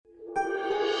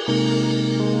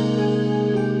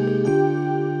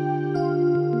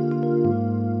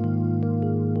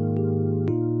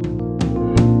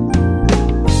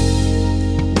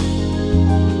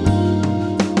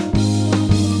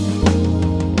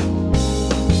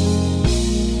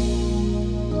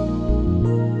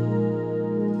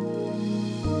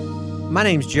My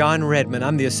name's Jon Redmond.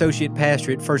 I'm the Associate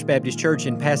Pastor at First Baptist Church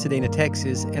in Pasadena,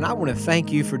 Texas, and I want to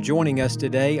thank you for joining us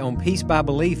today on Peace by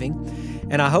Believing.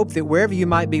 And I hope that wherever you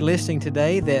might be listening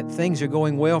today, that things are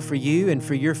going well for you and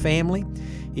for your family.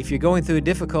 If you're going through a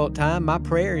difficult time, my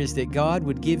prayer is that God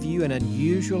would give you an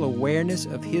unusual awareness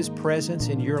of His presence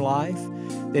in your life,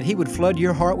 that He would flood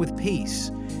your heart with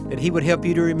peace, that He would help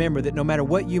you to remember that no matter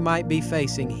what you might be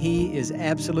facing, He is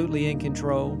absolutely in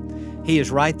control. He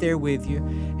is right there with you,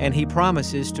 and He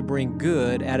promises to bring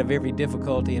good out of every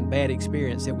difficulty and bad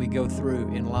experience that we go through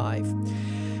in life.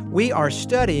 We are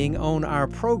studying on our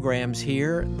programs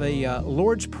here the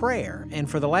Lord's Prayer, and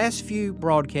for the last few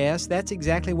broadcasts, that's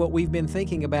exactly what we've been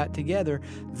thinking about together,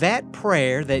 that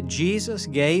prayer that Jesus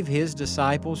gave His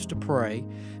disciples to pray.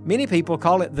 Many people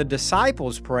call it the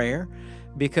disciples' prayer,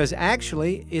 because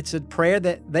actually it's a prayer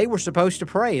that they were supposed to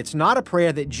pray. It's not a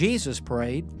prayer that Jesus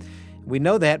prayed. We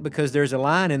know that because there's a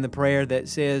line in the prayer that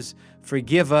says,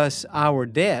 "Forgive us our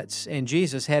debts," and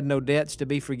Jesus had no debts to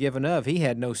be forgiven of. He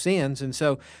had no sins, and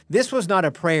so this was not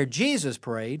a prayer Jesus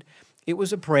prayed. It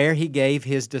was a prayer He gave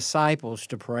His disciples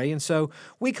to pray, and so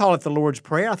we call it the Lord's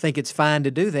Prayer. I think it's fine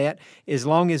to do that as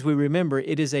long as we remember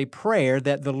it is a prayer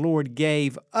that the Lord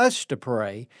gave us to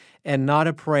pray and not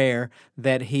a prayer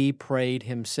that He prayed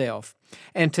Himself.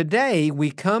 And today we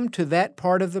come to that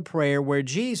part of the prayer where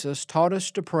Jesus taught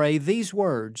us to pray these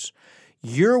words,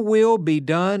 "Your will be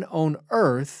done on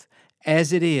earth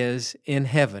as it is in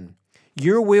heaven."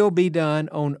 Your will be done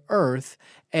on earth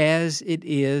as it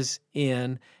is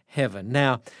in heaven.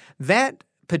 Now, that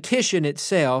petition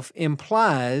itself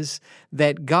implies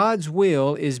that God's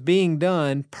will is being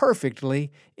done perfectly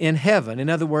in heaven. In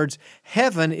other words,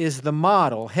 heaven is the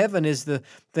model. Heaven is the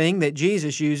thing that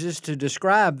Jesus uses to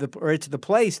describe, or it's the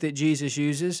place that Jesus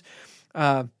uses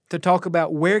to talk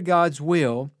about where God's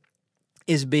will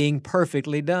is being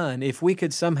perfectly done. If we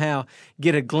could somehow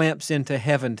get a glimpse into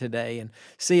heaven today and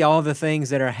see all the things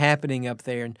that are happening up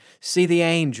there and see the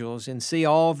angels and see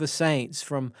all the saints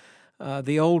from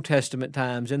the Old Testament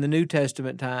times and the New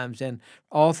Testament times and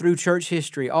all through church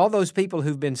history, all those people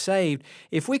who've been saved,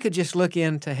 if we could just look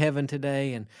into heaven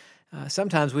today, and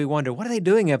sometimes we wonder, what are they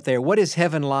doing up there? What is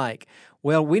heaven like?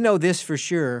 Well, we know this for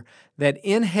sure, that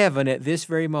in heaven at this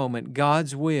very moment,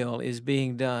 God's will is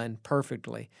being done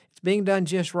perfectly. It's being done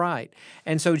just right.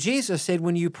 And so Jesus said,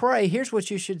 when you pray, here's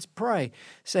what you should pray.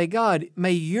 Say, "God,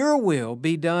 may your will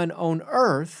be done on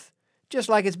earth just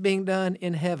like it's being done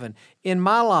in heaven. In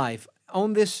my life,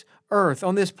 on this earth,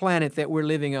 on this planet that we're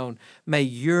living on, may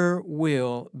your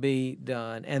will be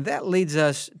done." And that leads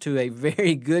us to a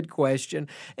very good question,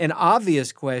 an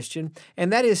obvious question,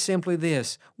 and that is simply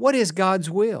this: what is God's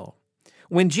will?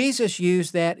 When Jesus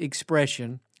used that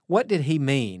expression, what did He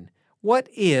mean? What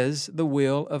is the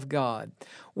will of God?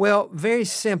 Well, very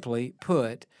simply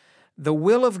put, the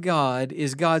will of God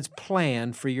is God's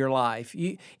plan for your life.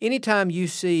 Anytime you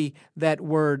see that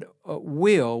word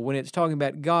will, when it's talking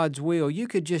about God's will, you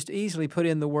could just easily put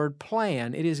in the word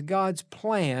plan. It is God's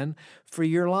plan for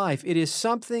your life. It is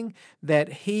something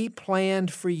that He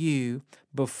planned for you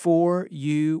before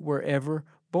you were ever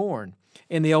born.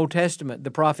 In the Old Testament,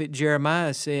 the prophet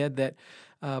Jeremiah said that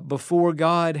before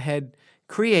God had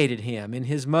created him in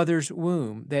his mother's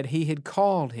womb, that He had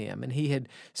called him and He had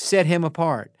set him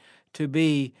apart to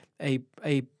be a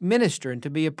minister and to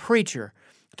be a preacher,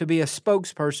 to be a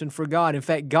spokesperson for God. In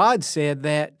fact, God said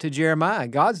that to Jeremiah.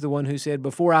 God's the one who said,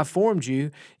 "Before I formed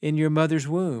you in your mother's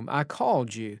womb, I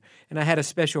called you, and I had a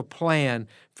special plan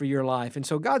for your life." And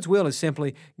so God's will is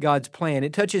simply God's plan.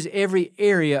 It touches every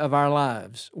area of our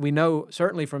lives. We know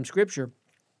certainly from Scripture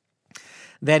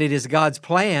that it is God's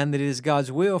plan, that it is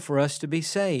God's will for us to be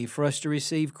saved, for us to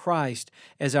receive Christ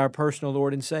as our personal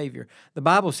Lord and Savior. The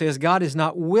Bible says God is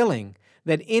not willing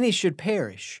that any should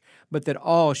perish, but that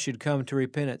all should come to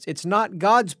repentance. It's not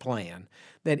God's plan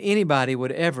that anybody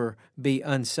would ever be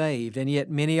unsaved, and yet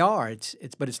many are.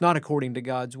 But it's not according to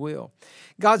God's will.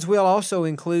 God's will also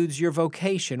includes your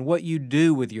vocation, what you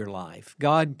do with your life.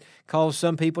 God calls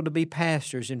some people to be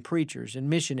pastors and preachers and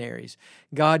missionaries.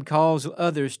 God calls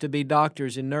others to be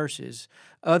doctors and nurses.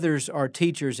 Others are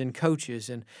teachers and coaches,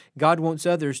 and God wants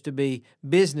others to be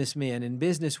businessmen and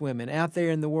businesswomen out there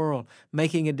in the world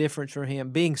making a difference for Him,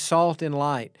 being salt and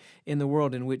light in the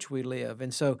world in which we live.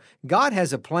 And so God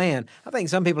has a plan. I think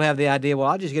some people have the idea, well,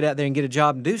 I'll just get out there and get a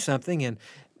job and do something, and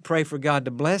pray for God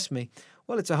to bless me.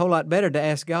 Well, it's a whole lot better to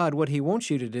ask God what He wants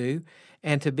you to do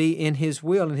and to be in His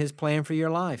will and His plan for your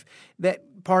life.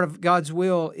 That part of God's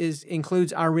will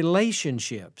includes our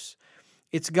relationships.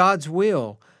 It's God's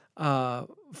will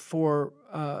for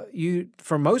you.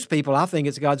 For most people, I think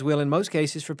it's God's will in most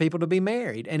cases for people to be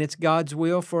married, and it's God's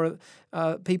will for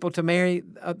people to marry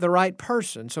the right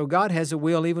person. So God has a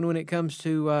will even when it comes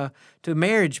to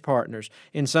marriage partners.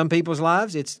 In some people's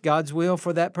lives, it's God's will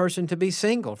for that person to be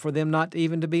single, for them not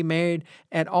even to be married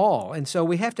at all. And so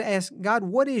we have to ask God,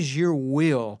 what is your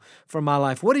will for my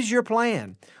life? What is your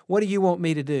plan? What do you want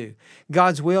me to do?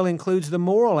 God's will includes the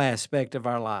moral aspect of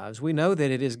our lives. We know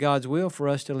that it is God's will for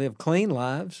us to live clean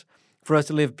lives, for us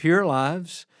to live pure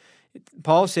lives.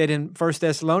 Paul said in 1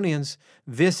 Thessalonians,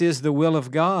 this is the will of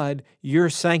God, your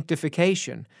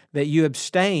sanctification, that you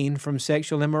abstain from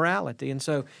sexual immorality. And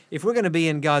so if we're going to be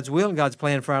in God's will and God's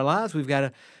plan for our lives, we're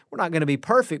not going to be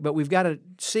perfect, but we've got to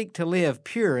seek to live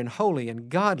pure and holy and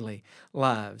godly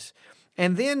lives.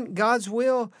 And then God's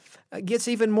will gets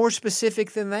even more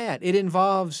specific than that. It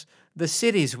involves the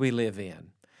cities we live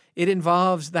in. It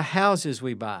involves the houses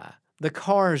we buy, the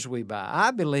cars we buy.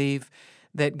 I believe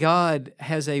that God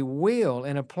has a will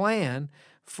and a plan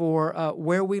for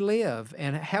where we live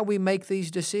and how we make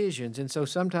these decisions. And so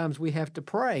sometimes we have to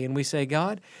pray and we say,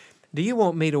 God, do you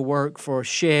want me to work for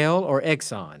Shell or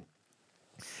Exxon?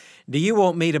 Do you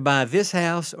want me to buy this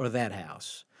house or that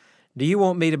house? Do you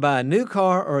want me to buy a new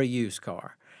car or a used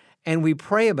car? And we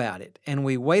pray about it, and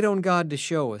we wait on God to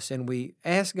show us, and we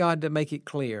ask God to make it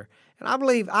clear. And I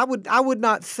believe I would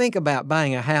not think about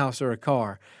buying a house or a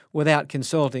car without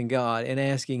consulting God and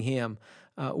asking Him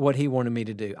what He wanted me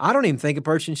to do. I don't even think a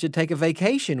person should take a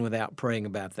vacation without praying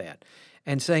about that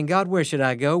and saying, God, where should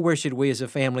I go? Where should we as a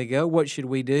family go? What should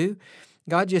we do?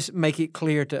 God, just make it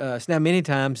clear to us. Now, many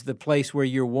times the place where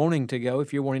you're wanting to go,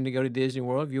 if you're wanting to go to Disney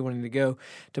World, if you're wanting to go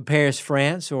to Paris,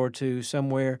 France, or to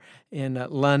somewhere in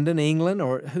London, England,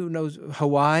 or who knows,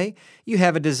 Hawaii, you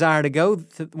have a desire to go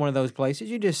to one of those places.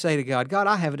 You just say to God, God,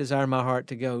 I have a desire in my heart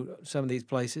to go to some of these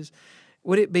places.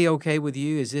 Would it be okay with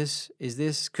you?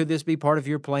 Could this be part of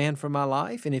your plan for my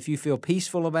life? And if you feel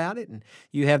peaceful about it and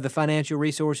you have the financial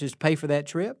resources to pay for that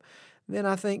trip, then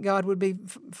I think God would be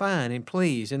fine and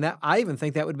pleased. And I even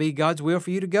think that would be God's will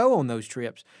for you to go on those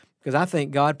trips, because I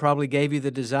think God probably gave you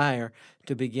the desire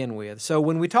to begin with. So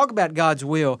when we talk about God's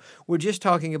will, we're just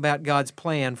talking about God's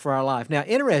plan for our life. Now,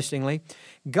 interestingly,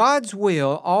 God's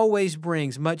will always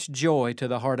brings much joy to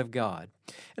the heart of God.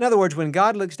 In other words, when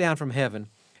God looks down from heaven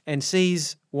and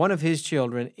sees one of His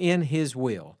children in His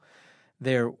will,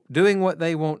 they're doing what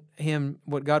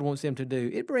God wants them to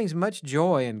do, it brings much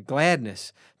joy and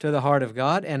gladness to the heart of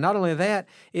God. And not only that,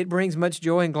 it brings much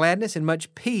joy and gladness and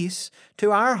much peace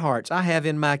to our hearts. I have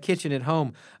in my kitchen at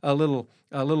home a little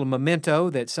memento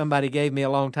that somebody gave me a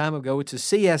long time ago. It's a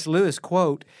C.S. Lewis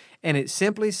quote, and it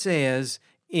simply says,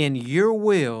 "In your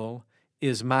will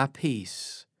is my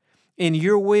peace. In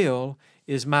your will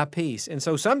is my peace." And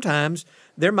so sometimes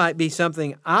there might be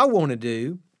something I want to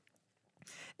do,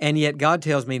 and yet God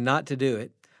tells me not to do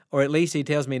it, or at least He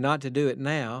tells me not to do it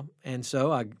now. And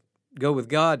so I go with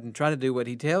God and try to do what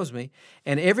He tells me.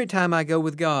 And every time I go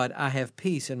with God, I have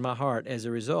peace in my heart as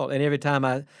a result. And every time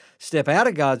I step out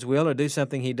of God's will or do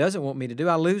something He doesn't want me to do,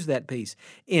 I lose that peace.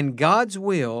 In God's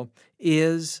will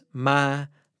is my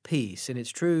peace. And it's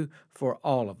true for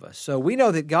all of us. So we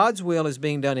know that God's will is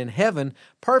being done in heaven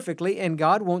perfectly, and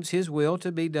God wants His will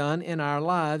to be done in our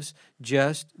lives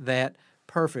just that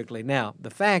perfectly. Now, the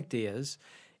fact is,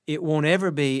 it won't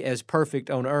ever be as perfect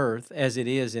on earth as it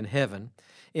is in heaven.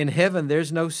 In heaven,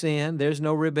 there's no sin, there's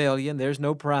no rebellion, there's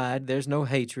no pride, there's no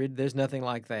hatred, there's nothing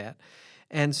like that.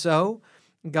 And so,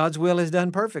 God's will is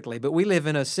done perfectly. But we live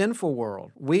in a sinful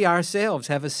world. We ourselves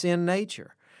have a sin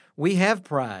nature. We have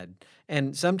pride.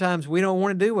 And sometimes we don't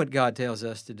want to do what God tells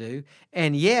us to do.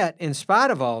 And yet, in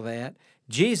spite of all that,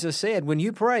 Jesus said, when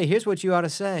you pray, here's what you ought to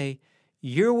say,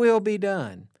 your will be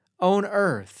done on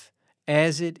earth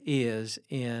as it is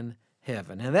in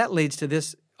heaven. And that leads to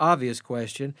this obvious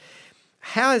question: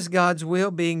 how is God's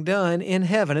will being done in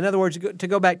heaven? In other words, to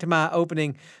go back to my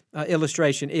opening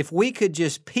illustration, if we could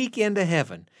just peek into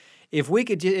heaven,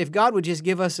 if God would just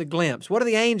give us a glimpse, what are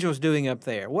the angels doing up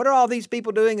there? What are all these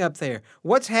people doing up there?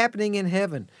 What's happening in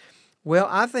heaven? Well,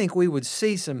 I think we would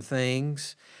see some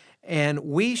things, and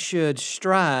we should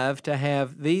strive to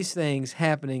have these things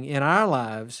happening in our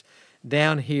lives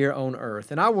down here on earth.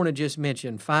 And I want to just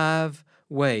mention 5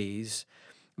 ways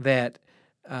that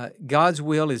God's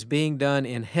will is being done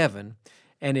in heaven.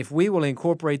 And if we will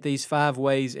incorporate these 5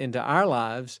 ways into our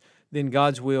lives, then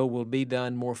God's will be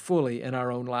done more fully in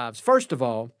our own lives. First of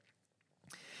all,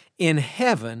 in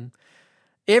heaven,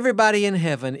 everybody in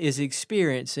heaven is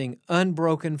experiencing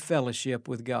unbroken fellowship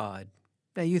with God.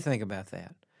 Now you think about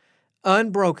that.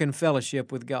 Unbroken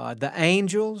fellowship with God. The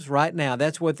angels, right now,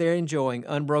 that's what they're enjoying,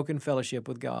 unbroken fellowship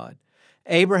with God.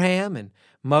 Abraham and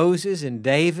Moses and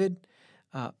David,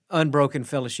 unbroken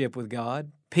fellowship with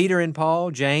God. Peter and Paul,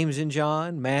 James and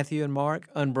John, Matthew and Mark,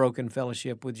 unbroken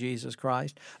fellowship with Jesus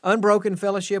Christ. Unbroken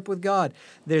fellowship with God.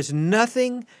 There's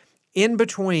nothing in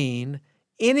between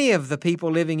any of the people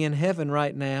living in heaven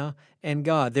right now and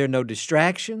God. There are no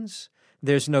distractions.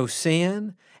 There's no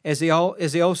sin. As the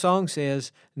old song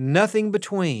says, nothing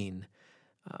between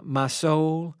my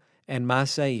soul and my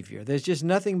Savior. There's just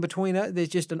nothing between us. There's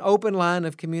just an open line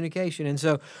of communication. And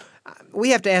so we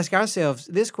have to ask ourselves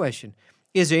this question: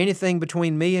 is there anything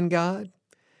between me and God?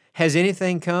 Has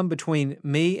anything come between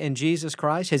me and Jesus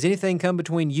Christ? Has anything come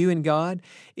between you and God?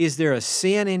 Is there a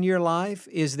sin in your life?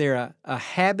 Is there a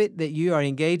habit that you are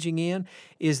engaging in?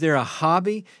 Is there a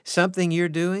hobby, something you're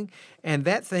doing? And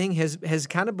that thing has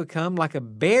kind of become like a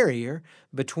barrier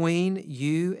between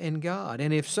you and God.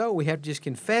 And if so, we have to just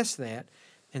confess that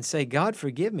and say, God,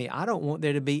 forgive me. I don't want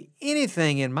there to be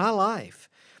anything in my life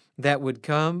that would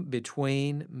come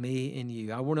between me and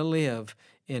you. I want to live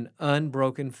in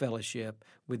unbroken fellowship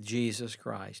with Jesus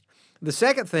Christ. The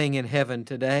second thing in heaven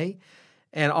today,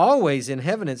 and always in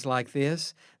heaven it's like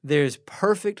this, there's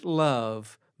perfect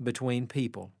love between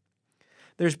people.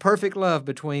 There's perfect love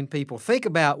between people. Think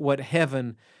about what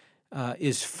heaven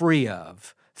is free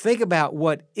of. Think about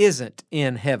what isn't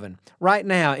in heaven. Right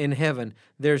now in heaven,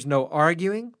 there's no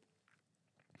arguing,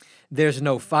 there's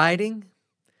no fighting,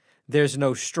 there's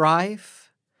no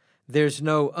strife, there's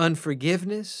no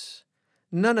unforgiveness.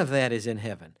 None of that is in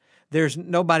heaven.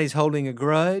 Nobody's holding a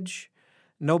grudge.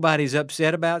 Nobody's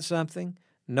upset about something.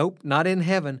 Nope, not in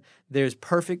heaven. There's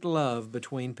perfect love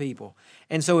between people.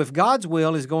 And so if God's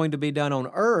will is going to be done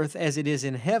on earth as it is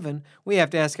in heaven, we have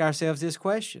to ask ourselves this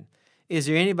question: is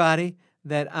there anybody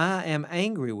that I am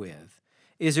angry with?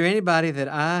 Is there anybody that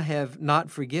I have not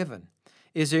forgiven?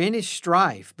 Is there any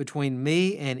strife between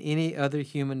me and any other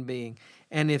human being?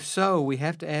 And if so, we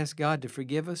have to ask God to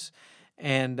forgive us.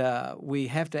 And we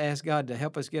have to ask God to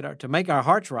help us to make our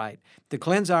hearts right, to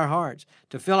cleanse our hearts,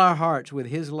 to fill our hearts with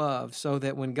His love, so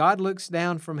that when God looks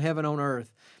down from heaven on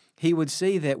earth, He would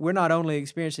see that we're not only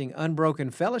experiencing unbroken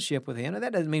fellowship with Him, and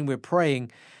that doesn't mean we're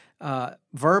praying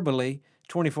verbally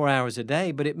 24 hours a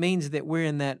day, but it means that we're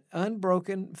in that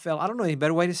unbroken I don't know any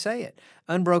better way to say it,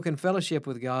 unbroken fellowship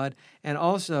with God, and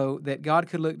also that God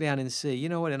could look down and see, you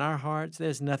know what, in our hearts,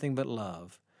 there's nothing but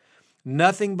love.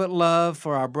 Nothing but love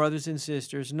for our brothers and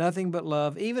sisters, nothing but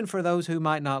love, even for those who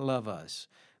might not love us.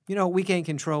 You know, we can't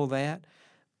control that.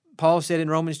 Paul said in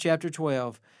Romans chapter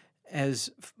 12,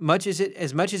 as much as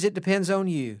it depends on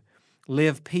you,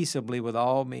 live peaceably with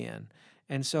all men.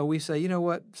 And so we say, you know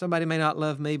what, somebody may not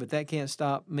love me, but that can't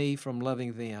stop me from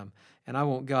loving them. And I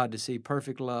want God to see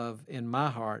perfect love in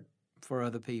my heart for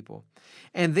other people.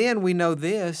 And then we know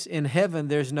this: in heaven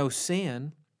there's no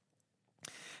sin.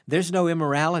 There's no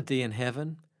immorality in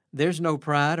heaven. There's no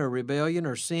pride or rebellion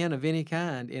or sin of any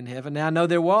kind in heaven. Now, I know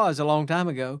there was a long time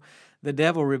ago. The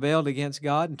devil rebelled against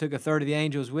God and took a third of the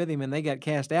angels with him, and they got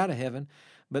cast out of heaven.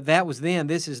 But that was then.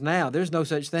 This is now. There's no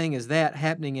such thing as that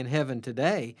happening in heaven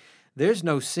today. There's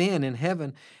no sin in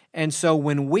heaven. And so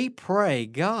when we pray,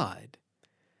 God,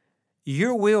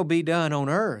 your will be done on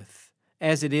earth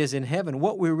as it is in heaven,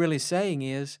 what we're really saying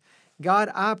is, God,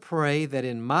 I pray that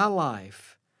in my life,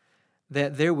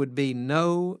 that there would be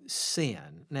no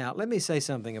sin. Now, let me say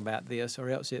something about this, or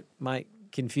else it might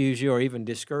confuse you or even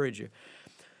discourage you.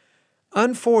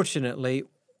 Unfortunately,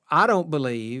 I don't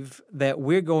believe that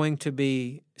we're going to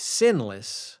be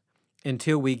sinless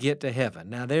until we get to heaven.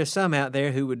 Now, there's some out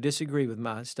there who would disagree with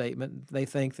my statement. They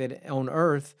think that on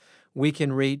earth we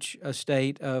can reach a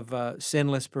state of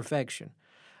sinless perfection.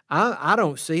 I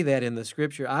don't see that in the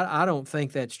Scripture. I don't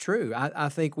think that's true. I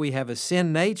think we have a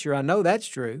sin nature. I know that's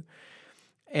true.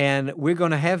 And we're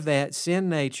going to have that sin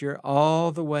nature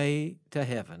all the way to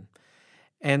heaven.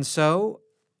 And so,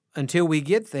 until we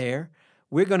get there,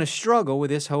 we're going to struggle with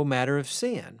this whole matter of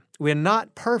sin. We're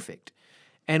not perfect,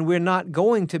 and we're not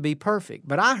going to be perfect.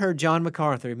 But I heard John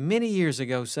MacArthur many years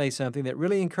ago say something that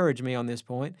really encouraged me on this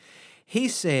point. He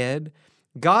said,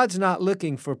 God's not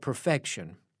looking for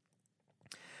perfection,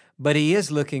 but He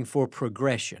is looking for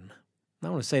progression. I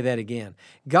want to say that again.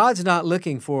 God's not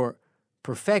looking for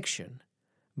perfection,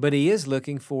 but He is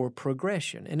looking for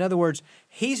progression. In other words,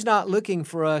 He's not looking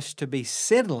for us to be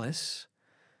sinless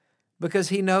because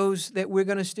He knows that we're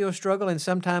going to still struggle and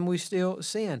sometimes we still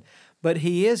sin. But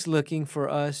He is looking for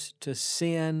us to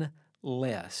sin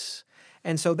less.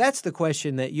 And so that's the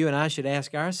question that you and I should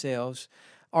ask ourselves.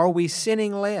 Are we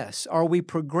sinning less? Are we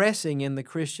progressing in the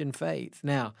Christian faith?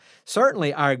 Now,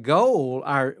 certainly our goal,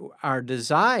 our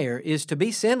desire is to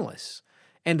be sinless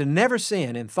and to never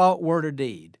sin in thought, word, or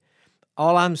deed.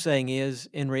 All I'm saying is,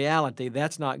 in reality,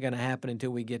 that's not going to happen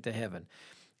until we get to heaven.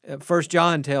 1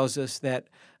 John tells us that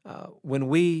when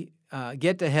we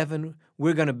get to heaven,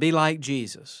 we're going to be like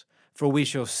Jesus, for we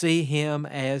shall see him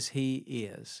as he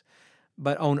is.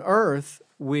 But on earth,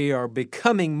 we are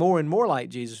becoming more and more like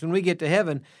Jesus. When we get to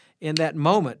heaven, in that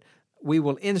moment, we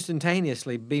will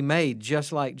instantaneously be made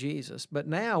just like Jesus. But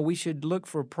now we should look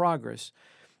for progress,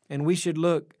 and we should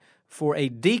look for a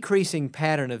decreasing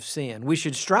pattern of sin. We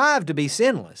should strive to be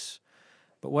sinless.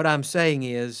 But what I'm saying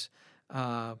is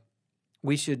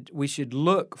we should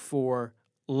look for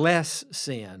less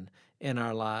sin in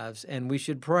our lives, and we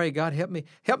should pray, God, help me.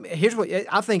 Here's what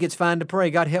I think it's fine to pray,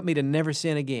 God, help me to never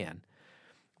sin again.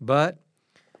 But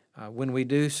when we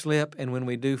do slip and when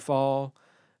we do fall,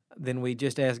 then we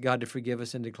just ask God to forgive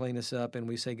us and to clean us up, and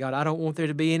we say, God, I don't want there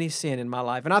to be any sin in my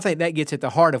life. And I think that gets at the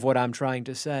heart of what I'm trying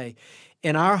to say.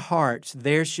 In our hearts,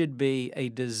 there should be a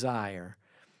desire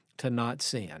to not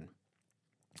sin,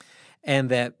 and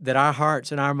that our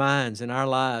hearts and our minds and our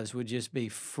lives would just be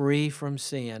free from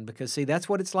sin, because, see, that's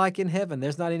what it's like in heaven.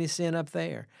 There's not any sin up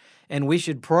there, and we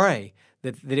should pray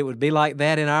that it would be like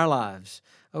that in our lives.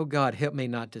 Oh, God, help me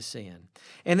not to sin.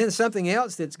 And then something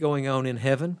else that's going on in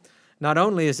heaven, not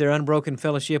only is there unbroken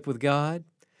fellowship with God,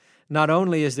 not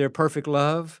only is there perfect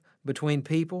love between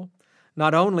people,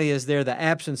 not only is there the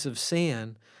absence of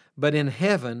sin, but in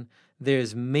heaven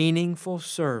there's meaningful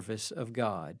service of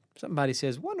God. Somebody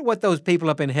says, wonder what those people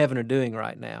up in heaven are doing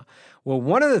right now. Well,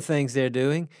 one of the things they're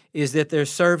doing is that they're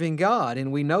serving God,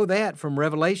 and we know that from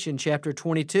Revelation chapter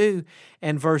 22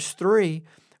 and verse 3,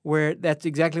 where that's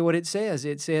exactly what it says.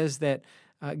 It says that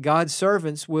God's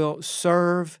servants will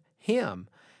serve Him.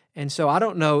 And so I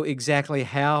don't know exactly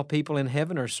how people in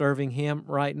heaven are serving Him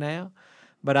right now,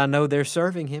 but I know they're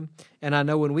serving Him. And I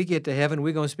know when we get to heaven,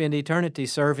 we're going to spend eternity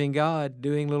serving God,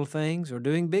 doing little things or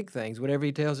doing big things, whatever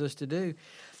He tells us to do.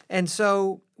 And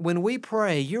so when we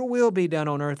pray, your will be done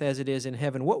on earth as it is in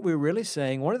heaven, what we're really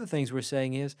saying, one of the things we're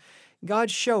saying is, God,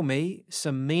 show me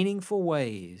some meaningful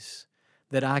ways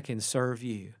that I can serve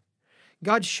you.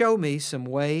 God, show me some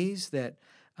ways that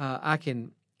I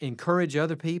can encourage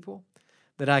other people,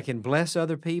 that I can bless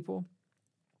other people,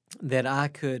 that I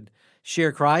could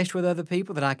share Christ with other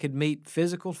people, that I could meet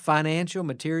physical, financial,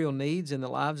 material needs in the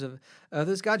lives of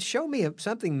others. God, show me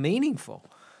something meaningful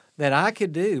that I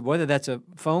could do, whether that's a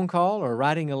phone call or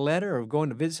writing a letter or going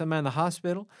to visit somebody in the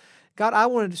hospital. God, I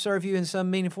wanted to serve you in some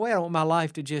meaningful way. I don't want my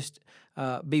life to just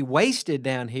be wasted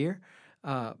down here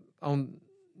on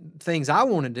things I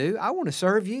want to do. I want to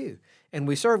serve you. And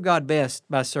we serve God best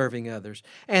by serving others.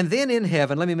 And then in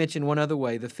heaven, let me mention one other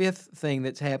way. The fifth thing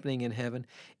that's happening in heaven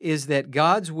is that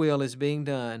God's will is being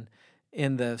done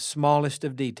in the smallest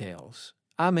of details.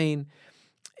 I mean,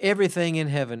 everything in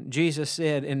heaven. Jesus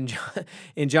said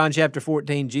in John chapter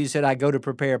 14, Jesus said, I go to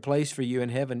prepare a place for you in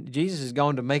heaven. Jesus is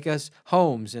going to make us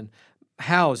homes and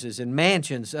houses and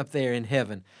mansions up there in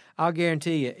heaven. I'll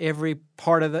guarantee you every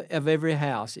part of every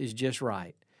house is just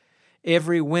right.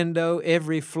 Every window,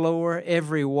 every floor,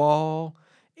 every wall,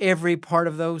 every part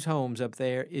of those homes up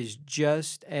there is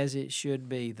just as it should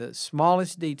be, the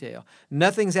smallest detail.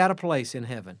 Nothing's out of place in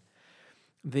heaven.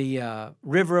 The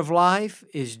river of life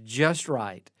is just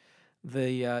right.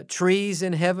 The trees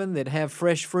in heaven that have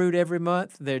fresh fruit every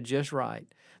month, they're just right.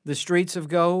 The streets of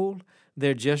gold,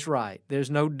 they're just right.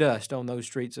 There's no dust on those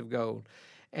streets of gold.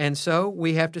 And so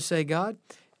we have to say, God,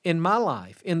 in my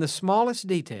life, in the smallest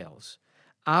details,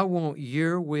 I want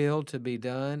your will to be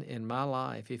done in my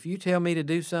life. If you tell me to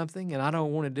do something and I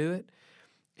don't want to do it,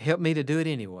 help me to do it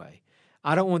anyway.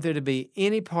 I don't want there to be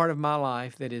any part of my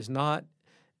life that is not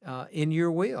in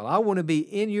your will. I want to be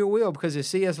in your will because, as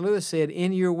C.S. Lewis said,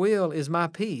 in your will is my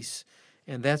peace,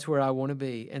 and that's where I want to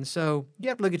be. And so you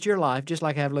have to look at your life just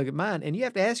like I have to look at mine, and you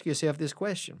have to ask yourself this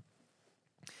question.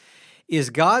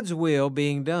 Is God's will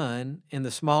being done in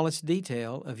the smallest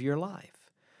detail of your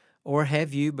life? Or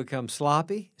have you become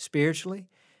sloppy spiritually?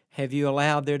 Have you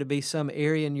allowed there to be some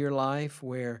area in your life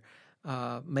where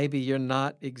maybe you're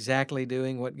not exactly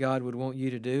doing what God would want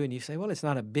you to do, and you say, well, it's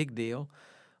not a big deal.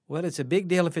 Well, it's a big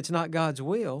deal if it's not God's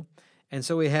will, and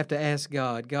so we have to ask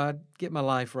God, God, get my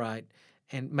life right,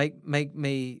 and make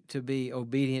me to be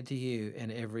obedient to you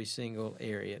in every single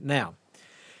area. Now,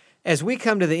 as we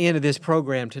come to the end of this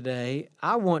program today,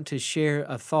 I want to share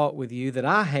a thought with you that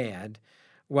I had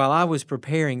while I was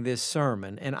preparing this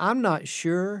sermon, and I'm not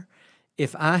sure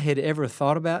if I had ever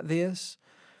thought about this,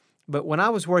 But when I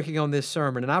was working on this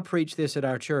sermon, and I preached this at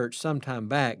our church some time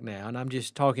back now, and I'm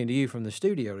just talking to you from the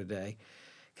studio today,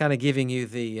 kind of giving you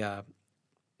the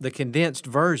condensed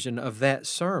version of that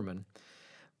sermon.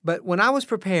 But when I was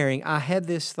preparing, I had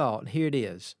this thought, and here it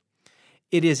is.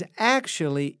 It is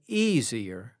actually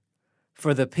easier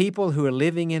for the people who are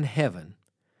living in heaven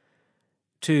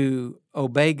to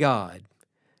obey God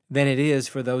than it is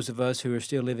for those of us who are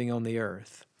still living on the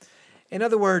earth. In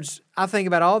other words, I think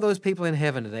about all those people in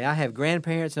heaven today. I have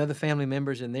grandparents and other family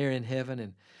members, and they're in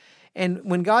heaven. And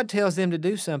when God tells them to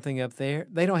do something up there,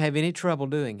 they don't have any trouble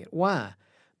doing it. Why?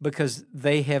 Because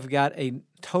they have got a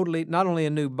totally, not only a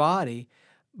new body,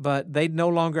 but they no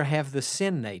longer have the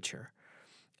sin nature.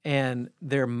 And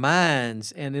their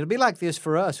minds, and it'll be like this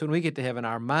for us when we get to heaven,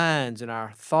 our minds and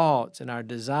our thoughts and our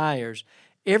desires,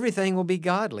 everything will be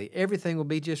godly. Everything will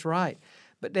be just right.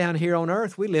 But down here on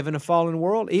earth, we live in a fallen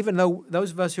world. Even though those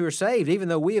of us who are saved, even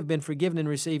though we have been forgiven and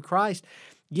received Christ,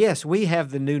 yes, we have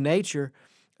the new nature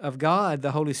of God,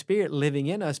 the Holy Spirit living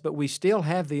in us, but we still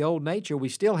have the old nature. We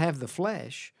still have the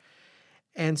flesh.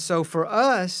 And so for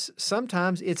us,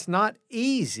 sometimes it's not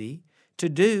easy to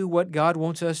do what God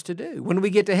wants us to do. When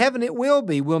we get to heaven, it will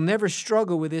be. We'll never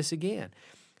struggle with this again.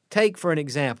 Take, for an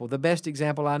example, the best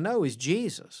example I know is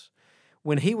Jesus.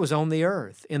 When he was on the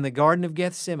earth in the Garden of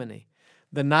Gethsemane,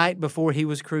 the night before he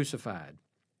was crucified.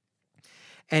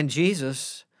 And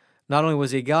Jesus, not only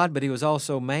was he God, but he was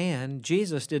also man.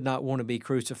 Jesus did not want to be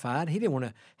crucified. He didn't want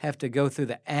to have to go through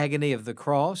the agony of the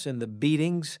cross and the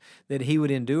beatings that he would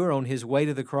endure on his way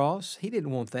to the cross. He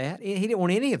didn't want that. He didn't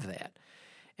want any of that.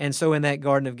 And so in that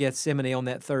Garden of Gethsemane on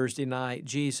that Thursday night,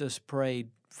 Jesus prayed,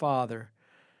 Father,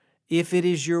 if it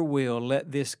is your will,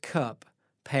 let this cup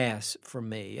pass from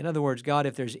me. In other words, God,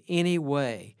 if there's any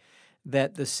way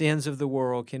that the sins of the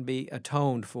world can be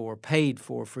atoned for, paid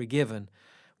for, forgiven,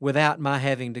 without my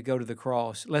having to go to the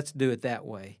cross, let's do it that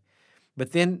way.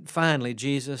 But then finally,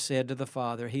 Jesus said to the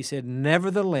Father, he said,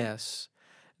 nevertheless,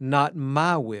 not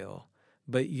my will,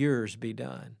 but yours be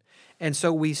done. And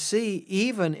so we see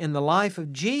even in the life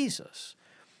of Jesus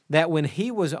that when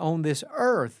he was on this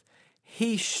earth,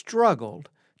 he struggled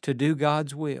to do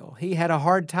God's will. He had a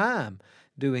hard time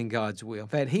doing God's will. In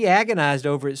fact, he agonized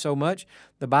over it so much,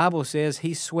 the Bible says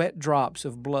he sweat drops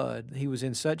of blood. He was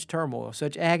in such turmoil,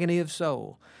 such agony of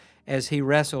soul as he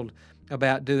wrestled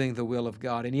about doing the will of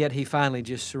God. And yet he finally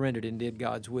just surrendered and did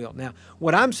God's will. Now,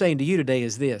 what I'm saying to you today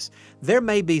is this. There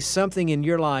may be something in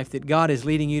your life that God is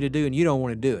leading you to do and you don't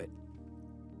want to do it.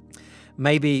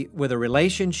 Maybe with a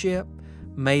relationship,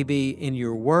 maybe in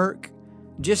your work,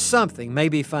 just something,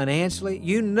 maybe financially.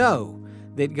 You know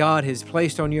that God has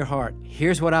placed on your heart,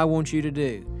 here's what I want you to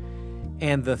do.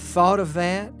 And the thought of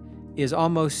that is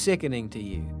almost sickening to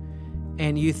you.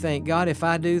 And you think, God, if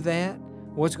I do that,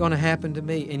 what's going to happen to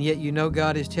me? And yet you know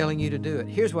God is telling you to do it.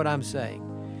 Here's what I'm saying.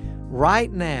 Right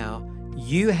now,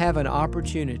 you have an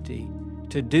opportunity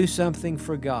to do something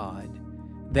for God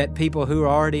that people who are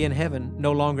already in heaven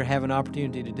no longer have an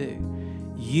opportunity to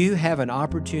do. You have an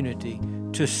opportunity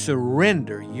to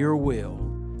surrender your will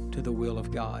to the will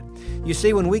of God. You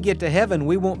see, when we get to heaven,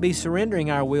 we won't be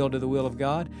surrendering our will to the will of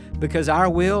God because our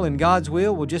will and God's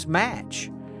will just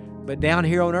match. But down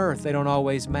here on earth, they don't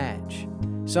always match.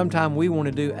 Sometimes we want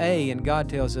to do A and God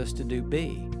tells us to do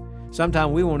B.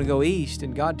 Sometimes we want to go east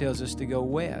and God tells us to go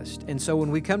west. And so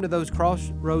when we come to those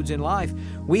crossroads in life,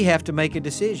 we have to make a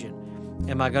decision.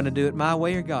 Am I going to do it my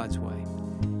way or God's way?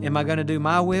 Am I going to do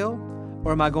my will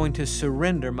or am I going to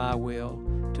surrender my will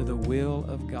to the will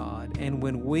of God? And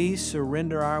when we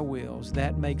surrender our wills,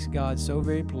 that makes God so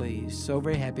very pleased, so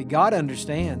very happy. God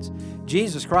understands.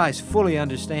 Jesus Christ fully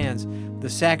understands the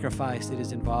sacrifice that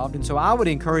is involved. And so I would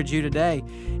encourage you today,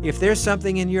 if there's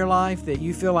something in your life that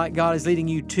you feel like God is leading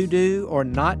you to do or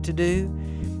not to do,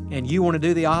 and you want to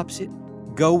do the opposite,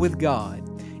 go with God.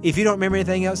 If you don't remember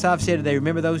anything else I've said today,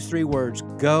 remember those three words,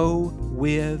 go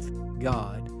with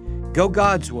God. Go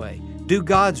God's way. Do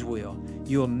God's will.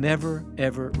 You'll never,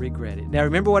 ever regret it. Now,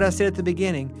 remember what I said at the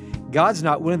beginning. God's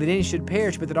not willing that any should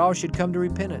perish, but that all should come to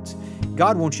repentance.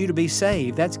 God wants you to be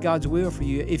saved. That's God's will for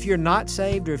you. If you're not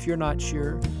saved or if you're not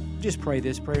sure, just pray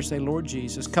this prayer. Say, Lord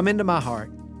Jesus, come into my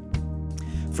heart.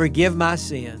 Forgive my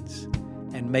sins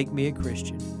and make me a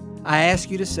Christian. I ask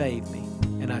you to save me,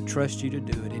 and I trust you to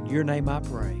do it. In your name I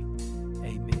pray.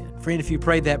 Amen. Friend, if you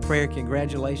prayed that prayer,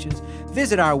 congratulations.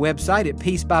 Visit our website at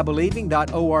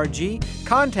peacebybelieving.org.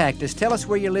 Contact us. Tell us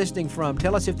where you're listening from.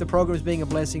 Tell us if the program is being a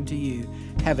blessing to you.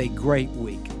 Have a great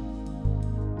week.